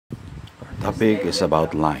topic is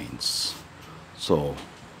about lines. So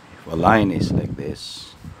if a line is like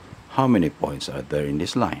this, how many points are there in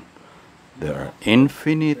this line? There are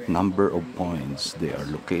infinite number of points. They are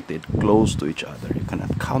located close to each other. You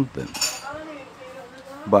cannot count them.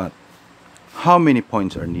 But how many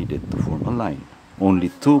points are needed to form a line? Only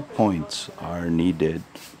 2 points are needed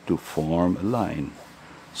to form a line.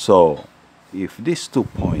 So if these 2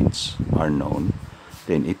 points are known,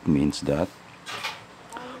 then it means that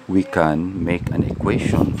we can make an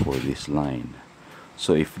equation for this line.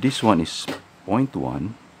 So if this one is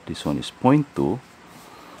 0.1, this one is 0.2,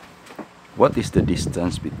 what is the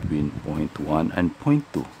distance between 0.1 and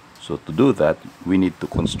 0.2? So to do that, we need to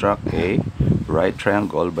construct a right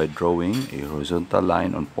triangle by drawing a horizontal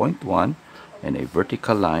line on 0.1 and a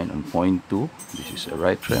vertical line on 0.2. This is a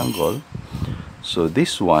right triangle. So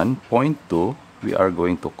this one, 0.2, we are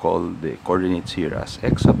going to call the coordinates here as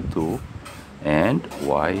x sub 2 and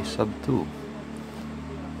y sub 2.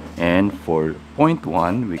 And for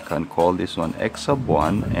 0.1, we can call this one x sub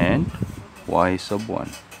 1 and y sub 1.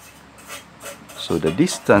 So the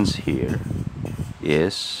distance here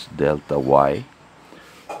is delta y,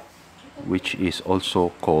 which is also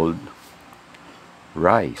called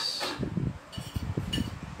rise.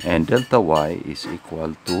 And delta y is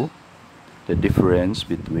equal to the difference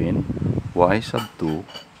between y sub 2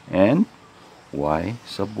 and y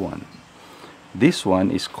sub 1. This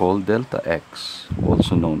one is called delta x,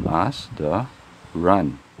 also known as the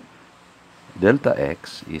run. Delta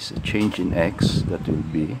x is a change in x that will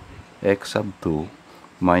be x sub 2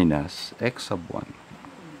 minus x sub 1.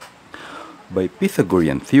 By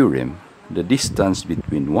Pythagorean theorem, the distance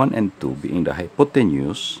between 1 and 2 being the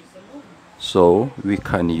hypotenuse, so we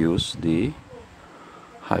can use the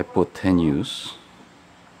hypotenuse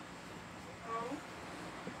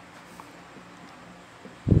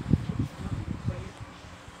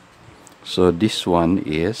so this one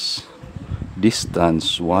is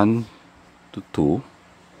distance 1 to 2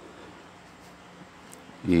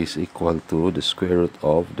 is equal to the square root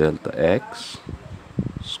of delta x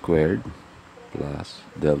squared plus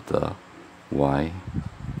delta y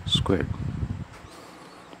squared.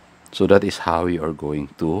 So that is how you are going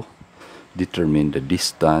to determine the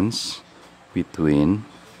distance between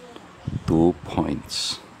 2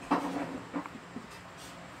 points.